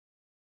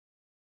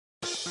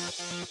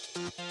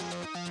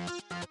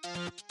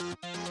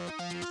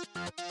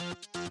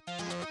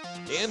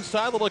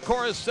Inside the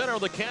Lacrosse Center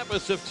on the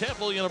campus of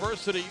Temple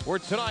University, where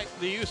tonight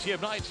the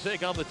UCF Knights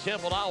take on the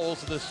Temple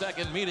Owls in the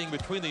second meeting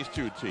between these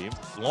two teams.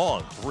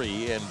 Long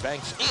three and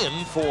banks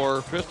in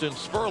for Tristan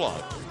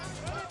Spurlock.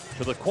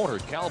 To the corner,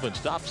 Calvin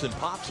stops and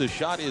pops. His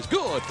shot is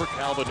good for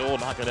Calvin Newell,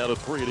 knocking out a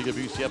three to give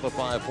UCF a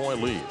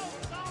 5-point lead.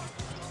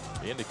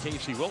 Into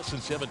Casey Wilson,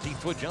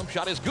 17-foot jump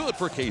shot is good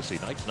for Casey.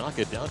 Knights knock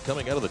it down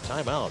coming out of the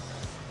timeout.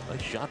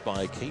 Nice shot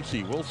by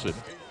Casey Wilson.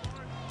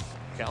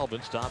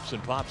 Calvin stops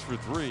and pops for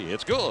three.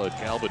 It's good.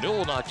 Calvin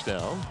Newell knocks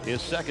down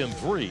his second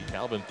three.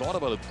 Calvin thought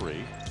about a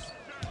three.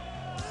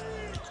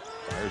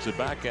 Fires it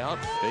back out.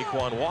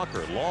 Daquan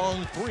Walker,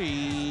 long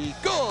three.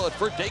 Good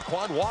for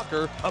Daquan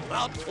Walker,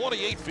 about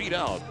 28 feet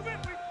out.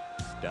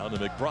 Down to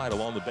McBride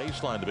along the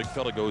baseline. The big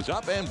fella goes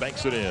up and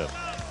banks it in.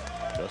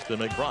 Justin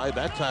McBride,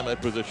 that time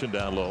at position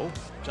down low.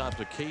 Top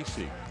to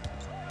Casey.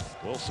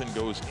 Wilson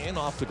goes in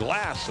off the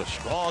glass. A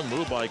strong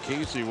move by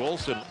Casey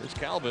Wilson. Here's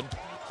Calvin.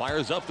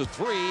 Fires up to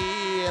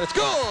three, and it's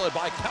good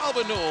by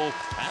Calvin Newell.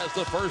 As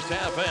the first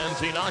half ends,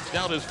 he knocks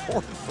down his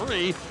fourth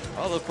three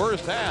of the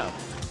first half.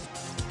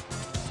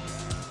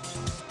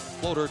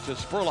 Floater to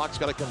Spurlock's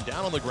got to come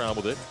down on the ground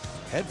with it.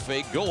 Head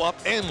fake, go up,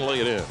 and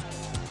lay it in.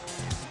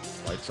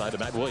 Right side to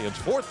Matt Williams.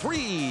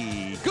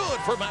 4-3. Good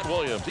for Matt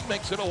Williams. He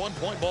makes it a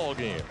one-point ball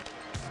game.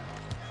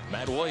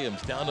 Matt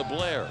Williams down to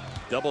Blair.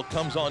 Double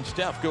comes on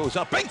Steph, goes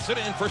up, banks it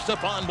in for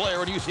Stephon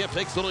Blair, and UCF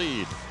takes the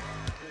lead.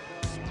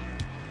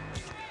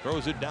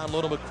 Throws it down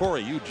low to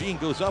McCrory. Eugene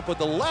goes up with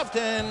the left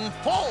and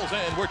falls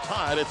in. We're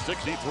tied at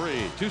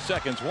 63. 2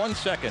 seconds, 1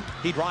 second.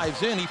 He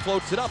drives in, he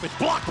floats it up. It's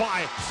blocked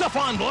by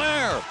Stephon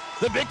Blair.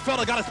 The big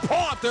fella got his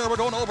paw up there. We're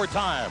going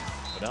overtime.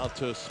 And out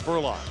to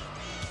Spurlock.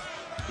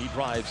 He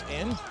drives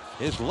in.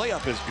 His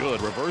layup is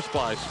good. Reversed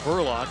by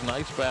Spurlock.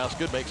 Nice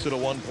basket. Makes it a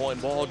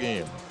one-point ball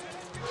game.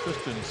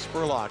 Tristan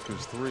Spurlock,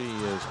 his three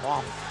is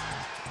off.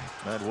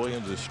 Matt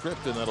Williams is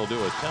stripped, and that'll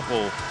do it.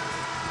 Temple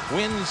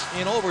wins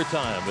in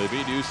overtime. They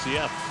beat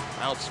UCF,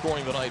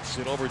 outscoring the Knights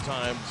in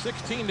overtime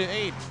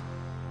 16-8.